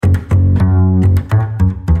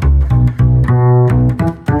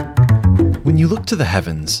to the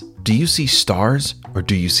heavens, do you see stars or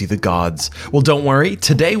do you see the gods? Well, don't worry.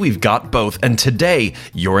 Today we've got both, and today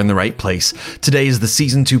you're in the right place. Today is the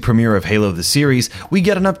Season 2 premiere of Halo the series. We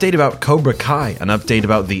get an update about Cobra Kai, an update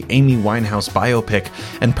about the Amy Winehouse biopic,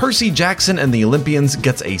 and Percy Jackson and the Olympians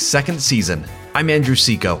gets a second season. I'm Andrew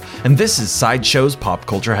Seco, and this is Sideshow's Pop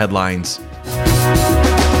Culture Headlines.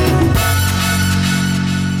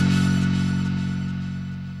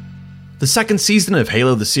 The second season of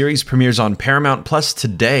Halo the series premieres on Paramount Plus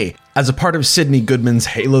today. As a part of Sydney Goodman's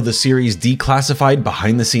Halo the series Declassified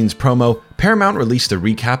behind-the-scenes promo, Paramount released a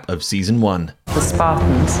recap of Season 1. The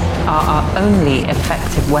Spartans are our only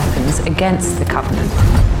effective weapons against the Covenant.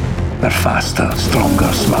 They're faster,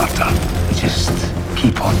 stronger, smarter. We just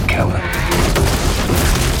keep on killing.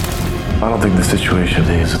 I don't think the situation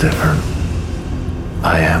is different.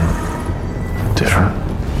 I am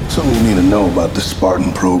different. Something you need to know about the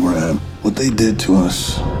Spartan program. What they did to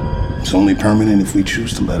us, it's only permanent if we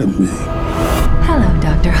choose to let it be. Hello,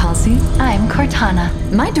 Dr. Halsey. I'm Cortana.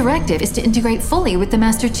 My directive is to integrate fully with the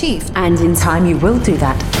Master Chief. And in time you will do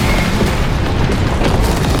that.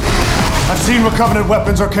 I've seen what Covenant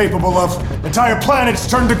weapons are capable of. Entire planets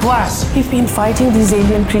turned to glass. We've been fighting these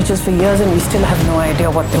alien creatures for years and we still have no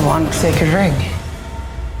idea what they want. Sacred ring.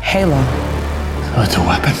 Halo. So it's a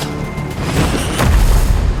weapon.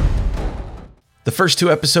 The first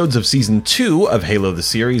two episodes of Season 2 of Halo the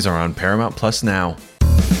series are on Paramount Plus now.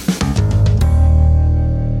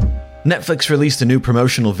 Netflix released a new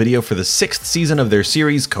promotional video for the 6th season of their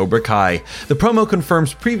series Cobra Kai. The promo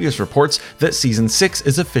confirms previous reports that Season 6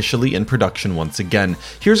 is officially in production once again.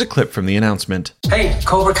 Here's a clip from the announcement. Hey,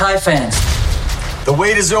 Cobra Kai fans. The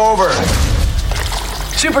wait is over.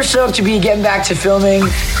 Super stoked to be getting back to filming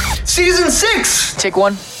Season 6! Take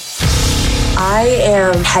one. I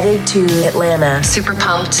am headed to Atlanta. Super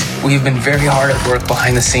pumped. We've been very hard at work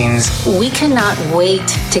behind the scenes. We cannot wait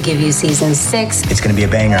to give you Season 6. It's gonna be a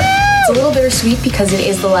banger. It's a little bittersweet because it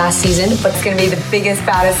is the last season, but it's gonna be the biggest,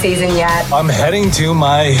 baddest season yet. I'm heading to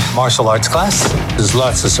my martial arts class. There's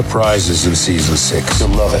lots of surprises in Season 6. You'll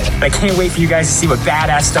love it. I can't wait for you guys to see what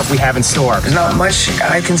badass stuff we have in store. There's not much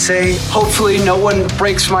I can say. Hopefully no one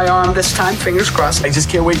breaks my arm this time, fingers crossed. I just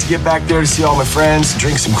can't wait to get back there to see all my friends,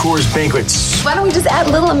 drink some Coors banquets. Why don't we just add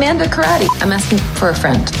little Amanda Karate? I'm asking for a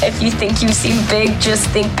friend. If you think you seem big, just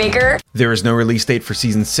think bigger. There is no release date for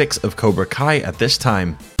Season 6 of Cobra Kai at this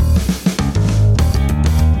time.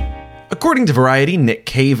 According to Variety, Nick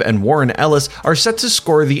Cave and Warren Ellis are set to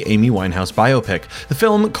score the Amy Winehouse biopic. The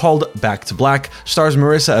film, called Back to Black, stars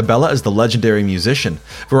Marissa Abela as the legendary musician.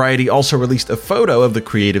 Variety also released a photo of the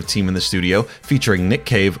creative team in the studio, featuring Nick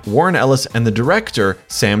Cave, Warren Ellis, and the director,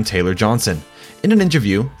 Sam Taylor Johnson. In an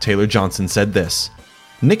interview, Taylor Johnson said this: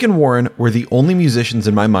 Nick and Warren were the only musicians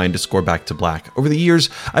in my mind to score Back to Black. Over the years,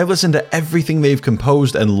 I've listened to everything they've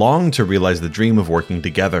composed and longed to realize the dream of working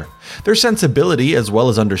together. Their sensibility, as well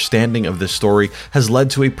as understanding of this story, has led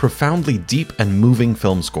to a profoundly deep and moving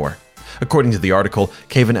film score. According to the article,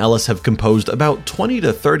 Cave and Ellis have composed about 20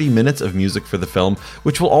 to 30 minutes of music for the film,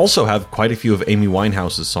 which will also have quite a few of Amy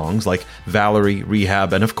Winehouse's songs like Valerie,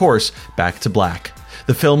 Rehab, and of course, Back to Black.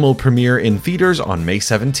 The film will premiere in theaters on May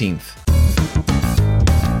 17th.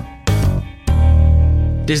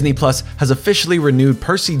 Disney Plus has officially renewed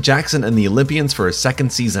Percy Jackson and the Olympians for a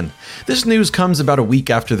second season. This news comes about a week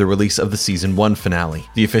after the release of the Season 1 finale.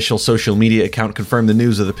 The official social media account confirmed the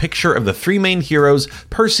news with a picture of the three main heroes,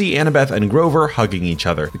 Percy, Annabeth, and Grover, hugging each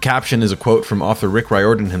other. The caption is a quote from author Rick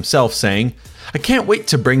Riordan himself saying, "I can't wait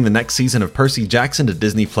to bring the next season of Percy Jackson to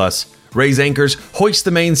Disney Plus. Raise anchors, hoist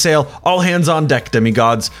the mainsail, all hands on deck,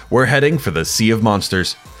 demigods. We're heading for the Sea of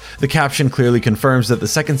Monsters." The caption clearly confirms that the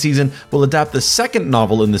second season will adapt the second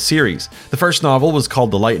novel in the series. The first novel was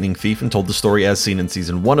called The Lightning Thief and told the story as seen in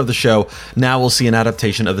Season 1 of the show. Now we'll see an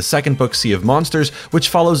adaptation of the second book, Sea of Monsters, which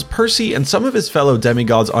follows Percy and some of his fellow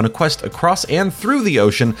demigods on a quest across and through the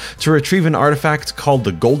ocean to retrieve an artifact called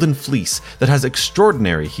the Golden Fleece that has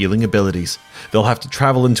extraordinary healing abilities. They'll have to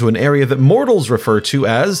travel into an area that mortals refer to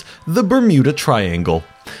as the Bermuda Triangle.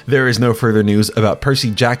 There is no further news about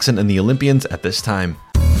Percy Jackson and the Olympians at this time.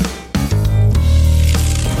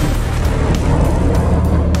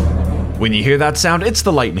 When you hear that sound, it's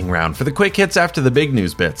the lightning round for the quick hits after the big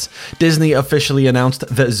news bits. Disney officially announced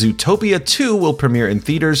that Zootopia 2 will premiere in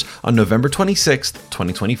theaters on November 26th,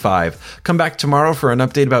 2025. Come back tomorrow for an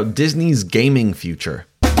update about Disney's gaming future.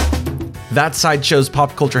 That's Sideshow's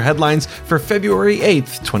Pop Culture Headlines for February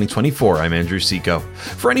 8th, 2024. I'm Andrew Seco.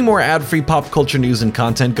 For any more ad-free pop culture news and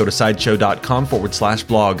content, go to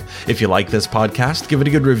sideshow.com/blog. If you like this podcast, give it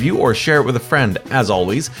a good review or share it with a friend. As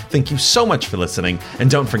always, thank you so much for listening, and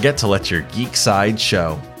don't forget to let your geek side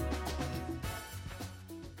show.